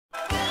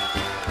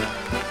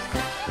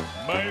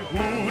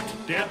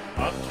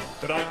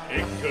drei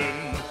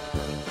Ecken.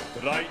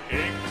 Drei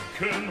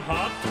Ecken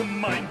hat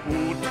mein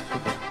Hut.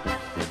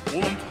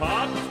 Und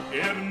hat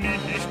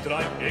nicht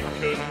drei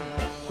Ecken,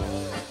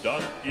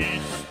 dann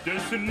ist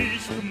es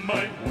nicht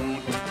mein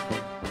Hut.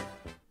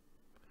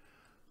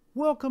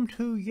 Welcome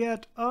to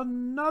yet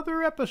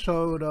another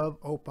episode of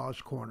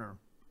Opa's Corner.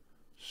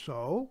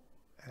 So,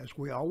 as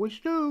we always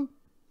do,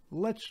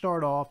 let's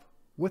start off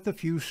with a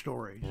few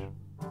stories.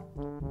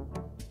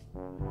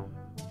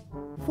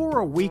 For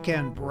a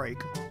weekend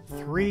break,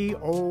 3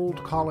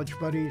 old college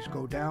buddies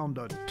go down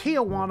to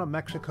Tijuana,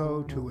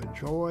 Mexico to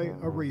enjoy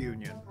a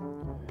reunion.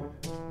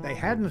 They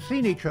hadn't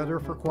seen each other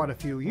for quite a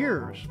few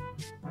years,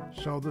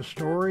 so the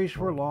stories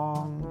were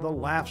long, the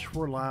laughs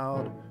were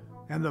loud,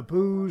 and the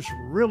booze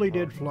really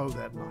did flow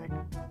that night.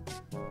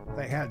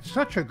 They had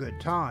such a good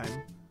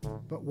time,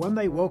 but when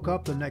they woke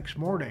up the next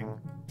morning,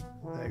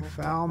 they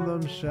found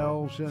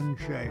themselves in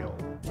jail.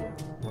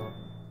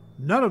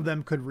 None of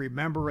them could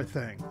remember a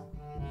thing.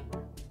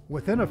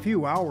 Within a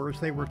few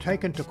hours, they were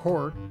taken to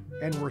court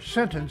and were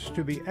sentenced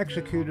to be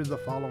executed the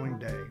following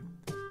day.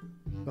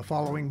 The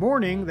following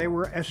morning, they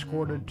were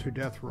escorted to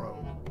death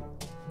row.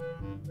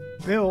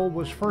 Bill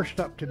was first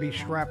up to be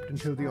strapped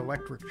into the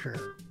electric chair.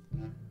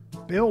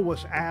 Bill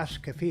was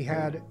asked if he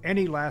had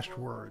any last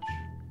words.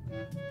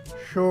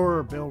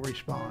 Sure, Bill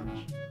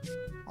responds.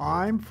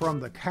 I'm from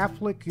the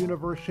Catholic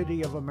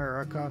University of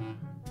America,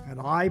 and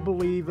I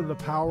believe in the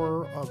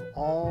power of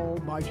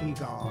Almighty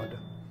God.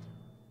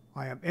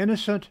 I am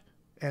innocent,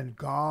 and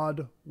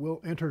God will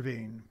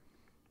intervene.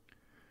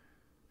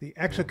 The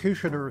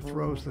executioner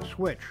throws the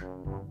switch,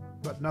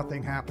 but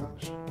nothing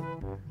happens.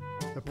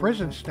 The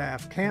prison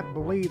staff can't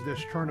believe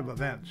this turn of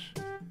events.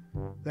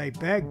 They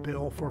beg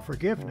Bill for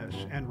forgiveness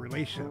and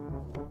release him.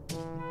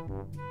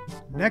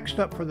 Next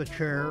up for the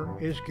chair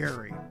is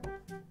Gary.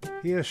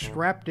 He is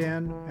strapped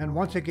in, and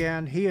once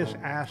again he is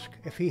asked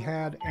if he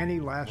had any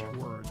last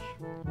words.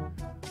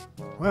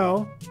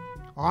 Well,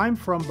 I'm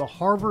from the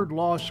Harvard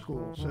Law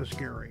School, says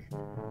Gary,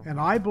 and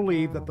I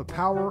believe that the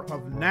power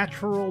of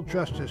natural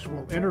justice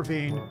will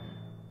intervene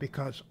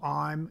because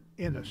I'm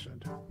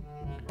innocent.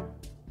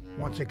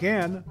 Once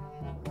again,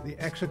 the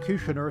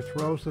executioner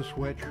throws the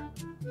switch,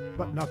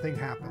 but nothing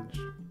happens.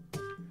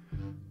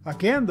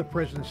 Again, the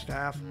prison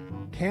staff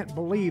can't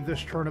believe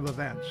this turn of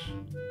events.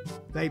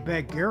 They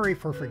beg Gary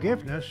for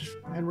forgiveness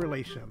and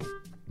release him.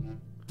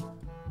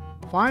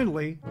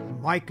 Finally,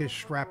 Mike is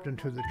strapped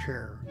into the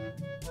chair,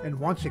 and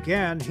once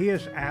again he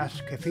is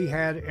asked if he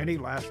had any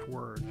last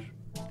words.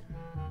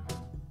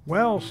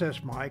 Well,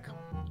 says Mike,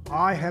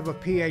 I have a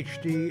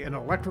PhD in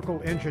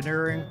electrical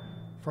engineering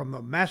from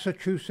the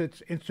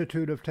Massachusetts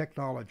Institute of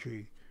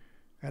Technology,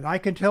 and I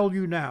can tell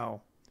you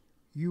now,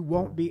 you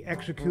won't be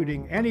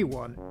executing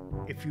anyone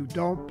if you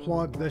don't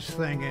plug this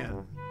thing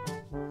in.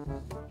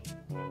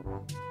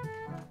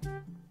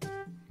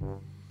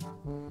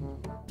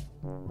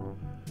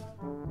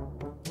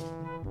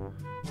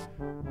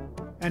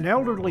 An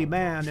elderly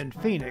man in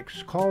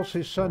Phoenix calls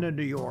his son in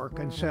New York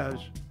and says,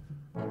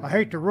 I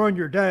hate to ruin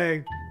your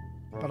day,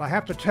 but I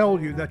have to tell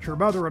you that your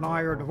mother and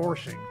I are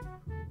divorcing.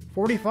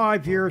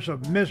 45 years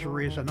of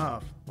misery is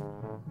enough.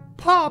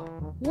 Pop,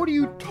 what are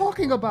you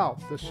talking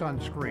about? The son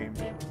screams.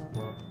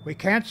 We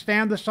can't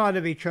stand the sight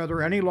of each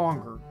other any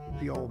longer,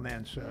 the old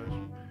man says.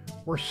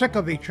 We're sick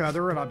of each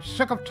other, and I'm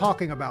sick of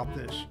talking about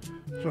this.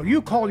 So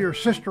you call your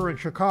sister in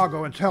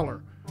Chicago and tell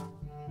her.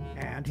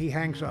 And he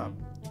hangs up.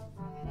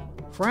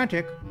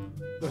 Frantic,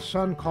 the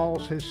son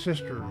calls his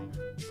sister,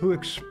 who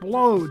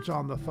explodes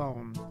on the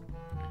phone.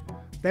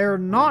 They're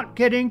not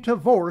getting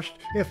divorced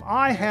if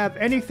I have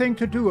anything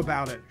to do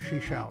about it, she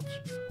shouts.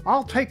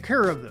 I'll take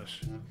care of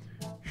this.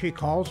 She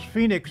calls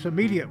Phoenix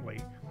immediately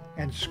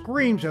and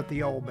screams at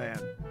the old man.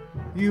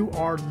 You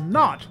are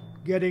not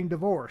getting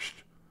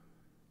divorced.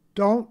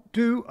 Don't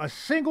do a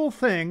single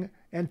thing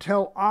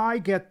until I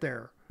get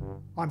there.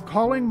 I'm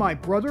calling my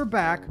brother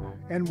back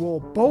and we'll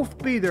both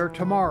be there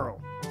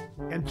tomorrow.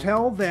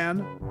 Until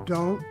then,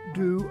 don't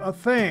do a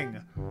thing.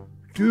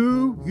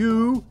 Do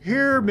you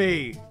hear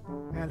me?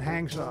 And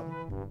hangs up.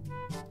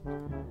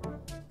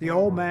 The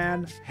old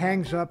man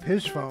hangs up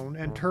his phone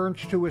and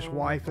turns to his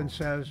wife and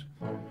says,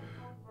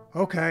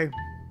 Okay,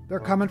 they're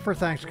coming for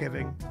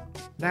Thanksgiving.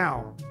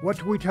 Now, what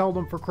do we tell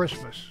them for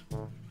Christmas?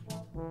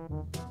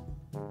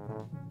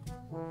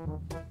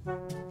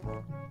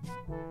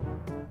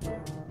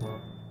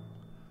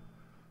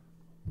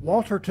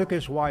 Walter took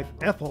his wife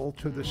Ethel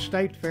to the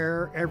state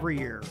fair every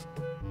year,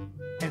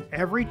 and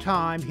every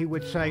time he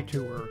would say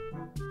to her,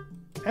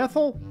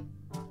 Ethel,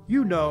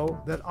 you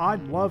know that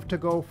I'd love to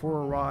go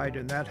for a ride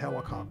in that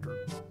helicopter.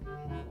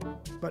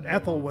 But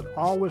Ethel would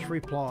always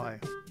reply,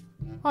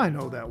 I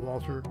know that,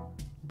 Walter,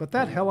 but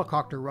that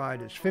helicopter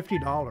ride is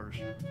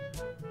 $50,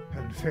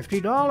 and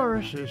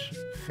 $50 is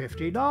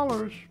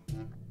 $50.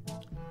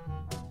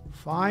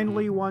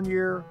 Finally, one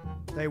year,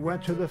 they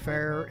went to the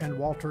fair, and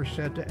Walter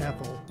said to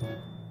Ethel,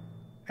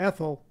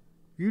 Ethel,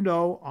 you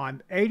know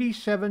I'm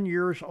 87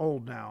 years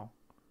old now.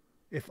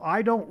 If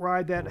I don't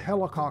ride that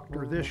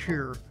helicopter this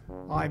year,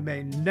 I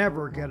may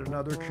never get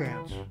another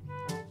chance.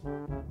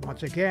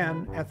 Once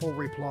again, Ethel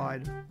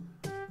replied,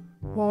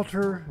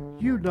 "Walter,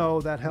 you know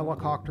that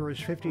helicopter is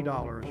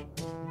 $50,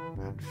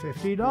 and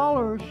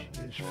 $50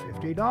 is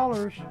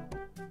 $50.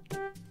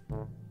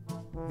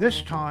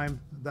 This time,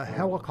 the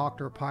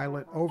helicopter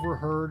pilot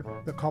overheard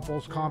the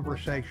couple's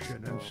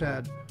conversation and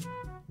said,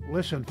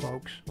 "Listen,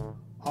 folks,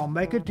 I'll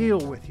make a deal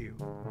with you.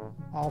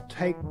 I'll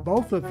take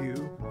both of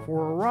you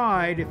for a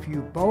ride if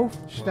you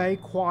both stay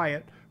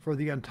quiet for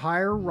the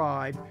entire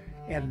ride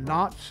and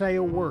not say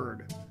a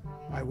word.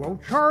 I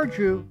won't charge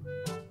you,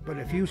 but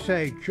if you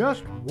say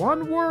just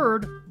one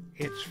word,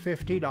 it's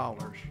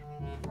 $50.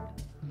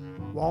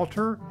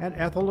 Walter and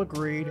Ethel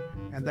agreed,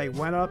 and they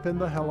went up in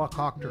the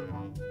helicopter.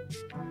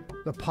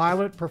 The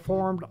pilot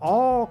performed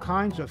all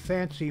kinds of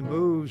fancy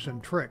moves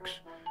and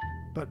tricks,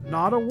 but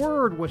not a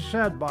word was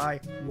said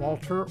by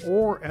Walter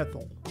or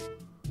Ethel.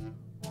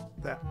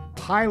 The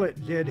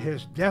pilot did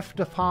his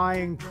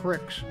death-defying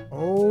tricks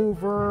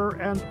over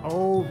and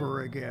over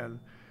again,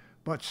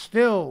 but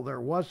still there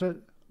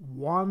wasn't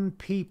one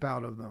peep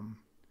out of them.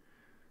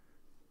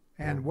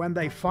 And when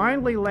they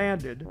finally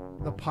landed,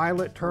 the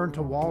pilot turned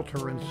to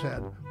Walter and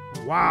said,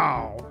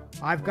 "Wow,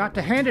 I've got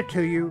to hand it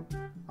to you.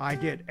 I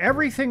did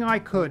everything I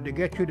could to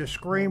get you to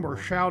scream or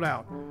shout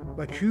out,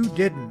 but you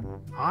didn't.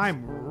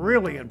 I'm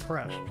really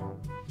impressed."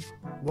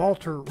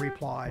 Walter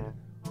replied,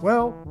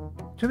 "Well,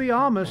 to be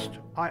honest,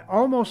 I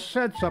almost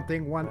said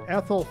something when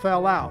Ethel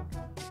fell out.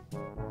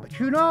 But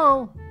you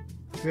know,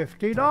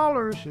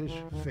 $50 is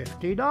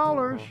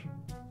 $50.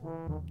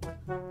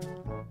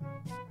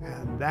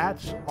 And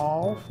that's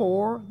all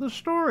for the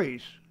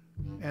stories.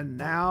 And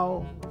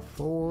now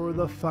for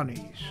the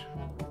funnies.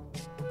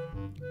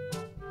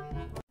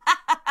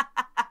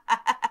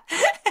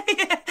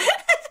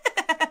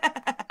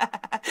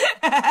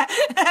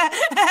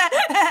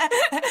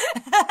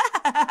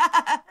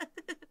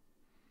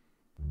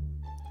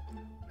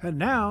 And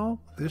now,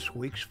 this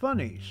week's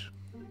funnies.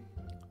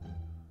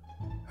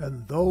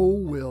 And though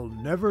we'll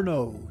never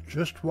know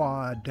just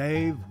why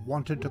Dave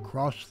wanted to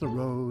cross the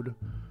road,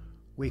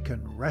 we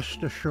can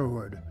rest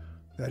assured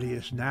that he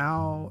is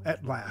now,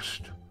 at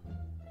last,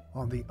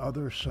 on the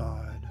other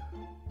side.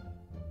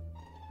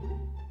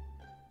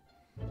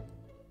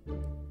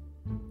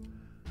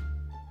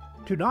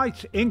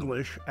 Tonight's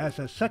English as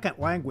a second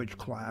language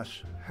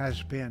class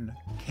has been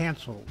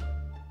canceled.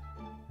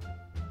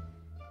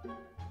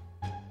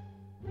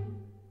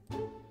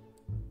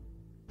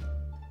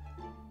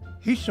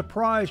 He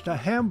surprised a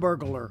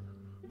hamburglar.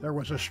 There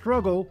was a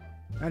struggle,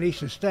 and he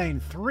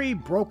sustained 3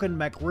 broken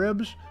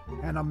McRibs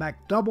and a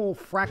McDouble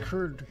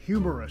fractured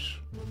humerus.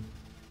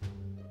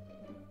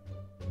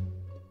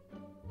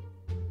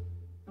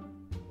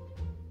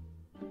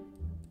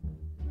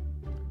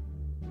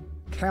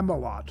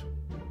 Camelot,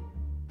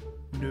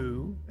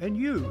 new and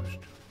used.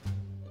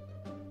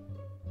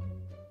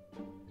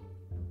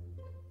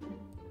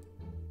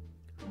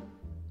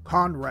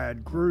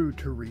 Conrad grew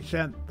to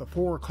resent the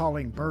 4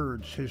 calling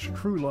birds his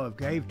true love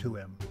gave to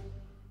him.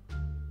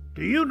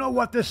 "Do you know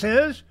what this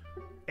is?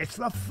 It's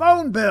the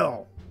phone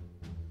bill!"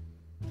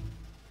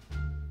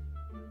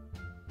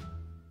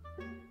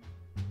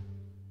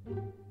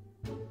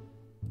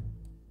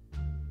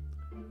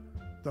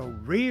 The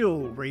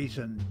real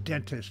reason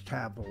dentists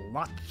have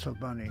lots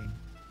of money.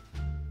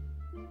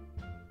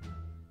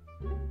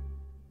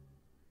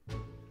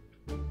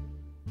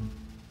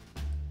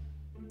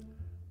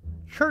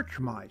 Church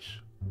mice.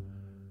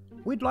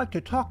 We'd like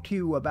to talk to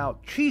you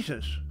about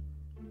cheeses.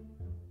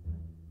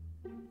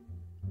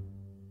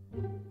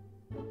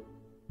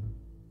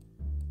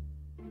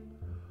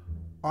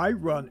 I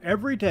run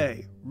every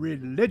day,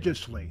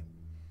 religiously.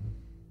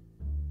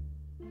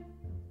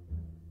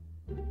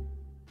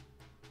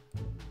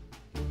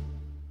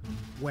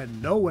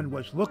 When no one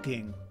was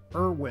looking,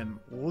 Irwin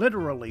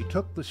literally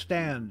took the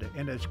stand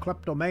in his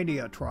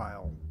kleptomania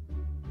trial.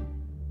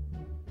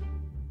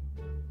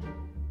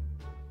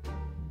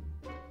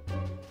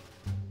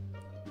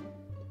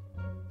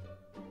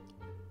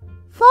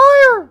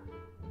 Fire!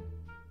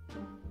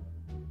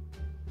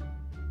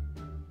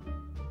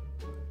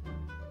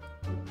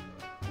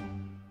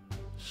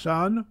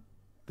 Son,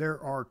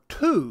 there are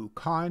 2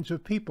 kinds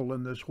of people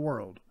in this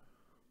world.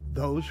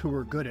 Those who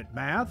are good at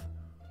math,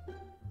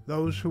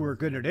 those who are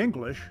good at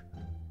English,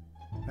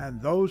 and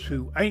those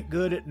who ain't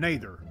good at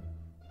neither.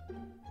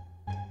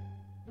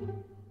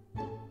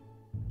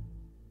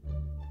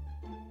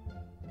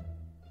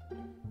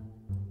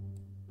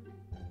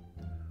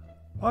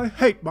 I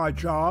hate my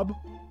job.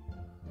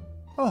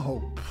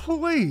 Oh,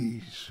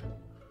 please.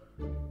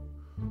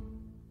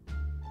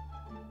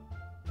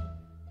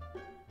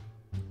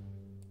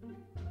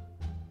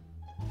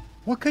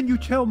 What can you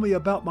tell me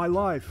about my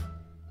life?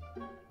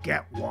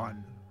 Get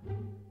one.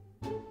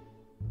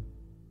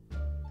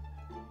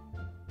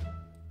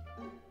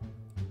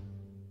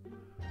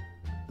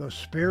 The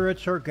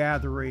spirits are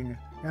gathering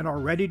and are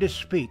ready to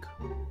speak.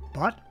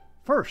 But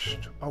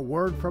first, a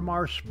word from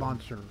our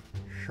sponsor,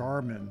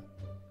 Charmin.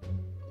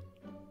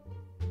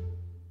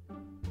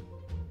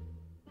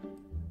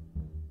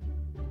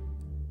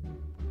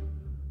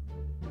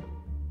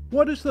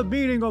 What is the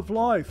meaning of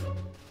life?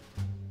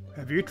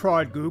 Have you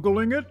tried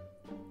Googling it?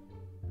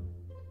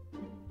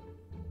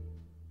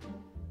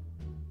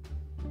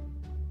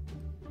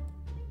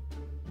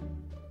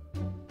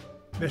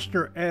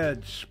 Mr.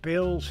 Ed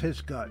spills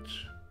his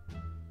guts.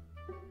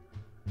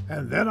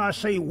 And then I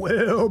see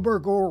Wilbur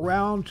go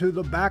around to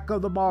the back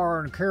of the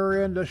barn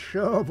carrying the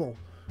shovel.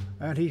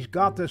 And he's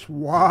got this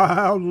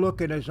wild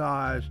look in his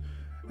eyes.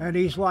 And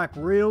he's like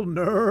real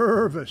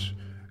nervous.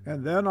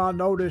 And then I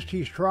noticed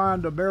he's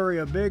trying to bury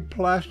a big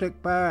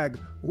plastic bag,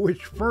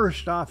 which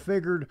first I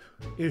figured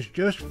is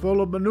just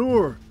full of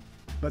manure.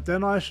 But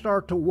then I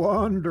start to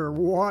wonder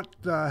what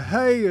the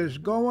hay is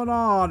going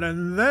on.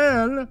 And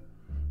then...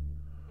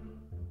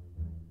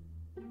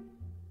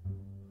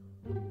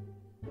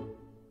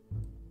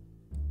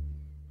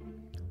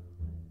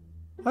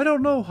 I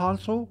don't know,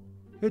 Hansel.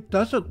 It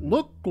doesn't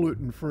look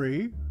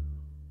gluten-free.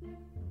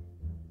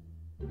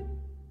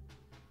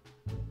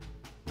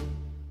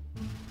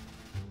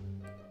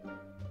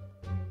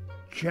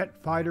 Jet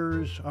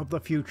fighters of the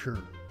future.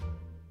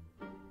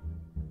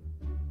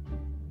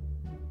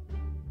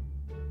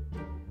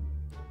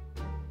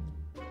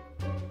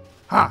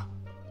 Ha!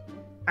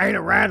 Ain't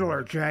a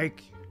rattler,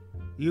 Jake.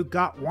 You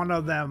got one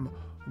of them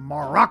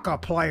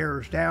maraca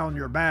players down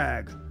your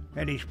bag,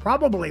 and he's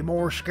probably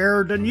more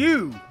scared than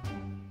you.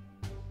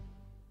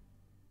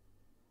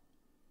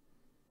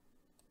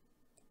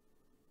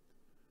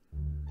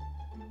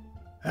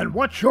 And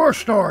what's your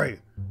story?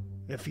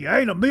 If you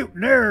ain't a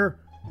mutineer,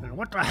 then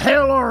what the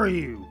hell are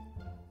you?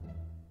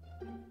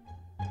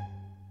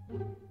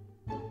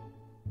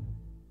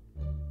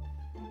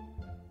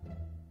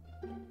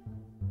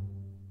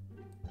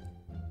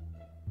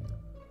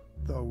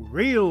 The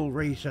real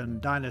reason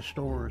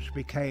dinosaurs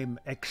became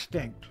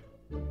extinct.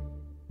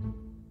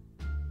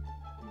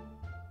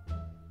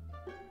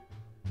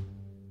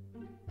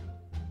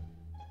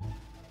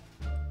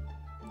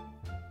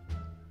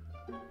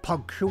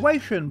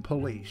 Punctuation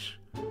police.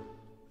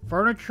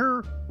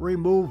 Furniture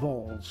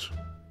removals.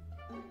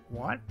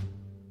 What?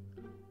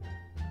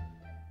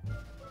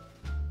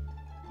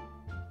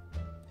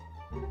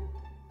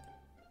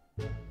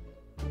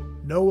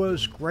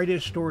 Noah's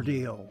greatest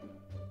ordeal.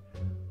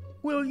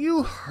 Will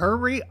you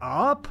hurry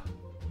up?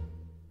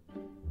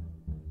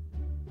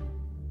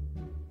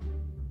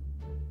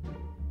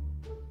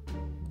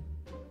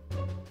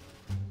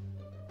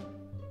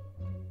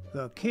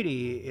 The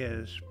kitty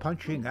is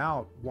punching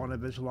out one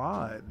of his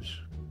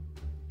lives.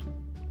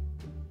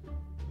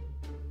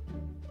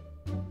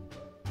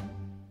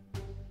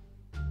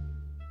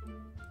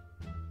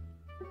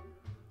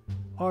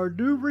 Our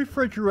new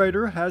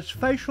refrigerator has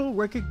facial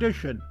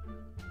recognition.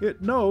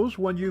 It knows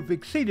when you've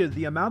exceeded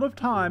the amount of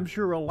times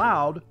you're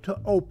allowed to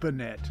open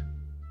it.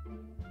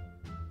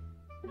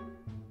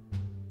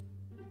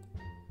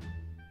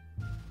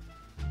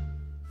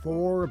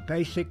 Four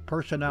basic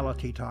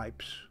personality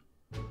types.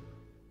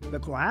 The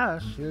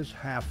glass is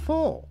half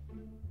full.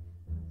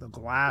 The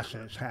glass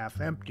is half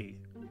empty.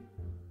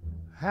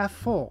 Half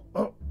full.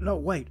 Oh, no,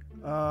 wait.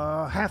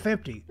 Half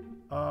empty.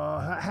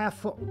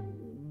 Half full.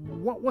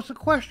 What's the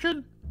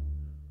question?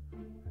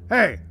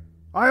 Hey,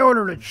 I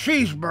ordered a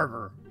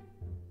cheeseburger.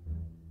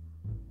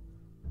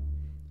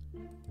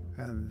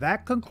 And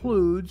that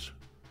concludes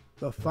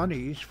the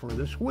funnies for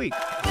this week.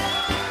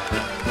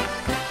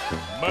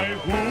 Mein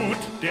Hut,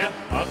 der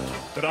hat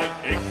 3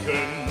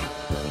 Ecken.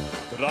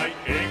 3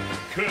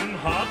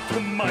 Ecken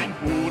hat mein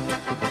Hut.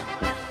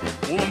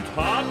 Und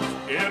hat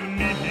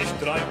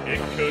nicht 3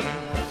 Ecken,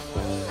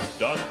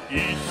 dann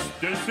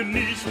ist es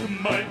nicht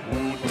mein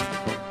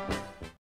Hut.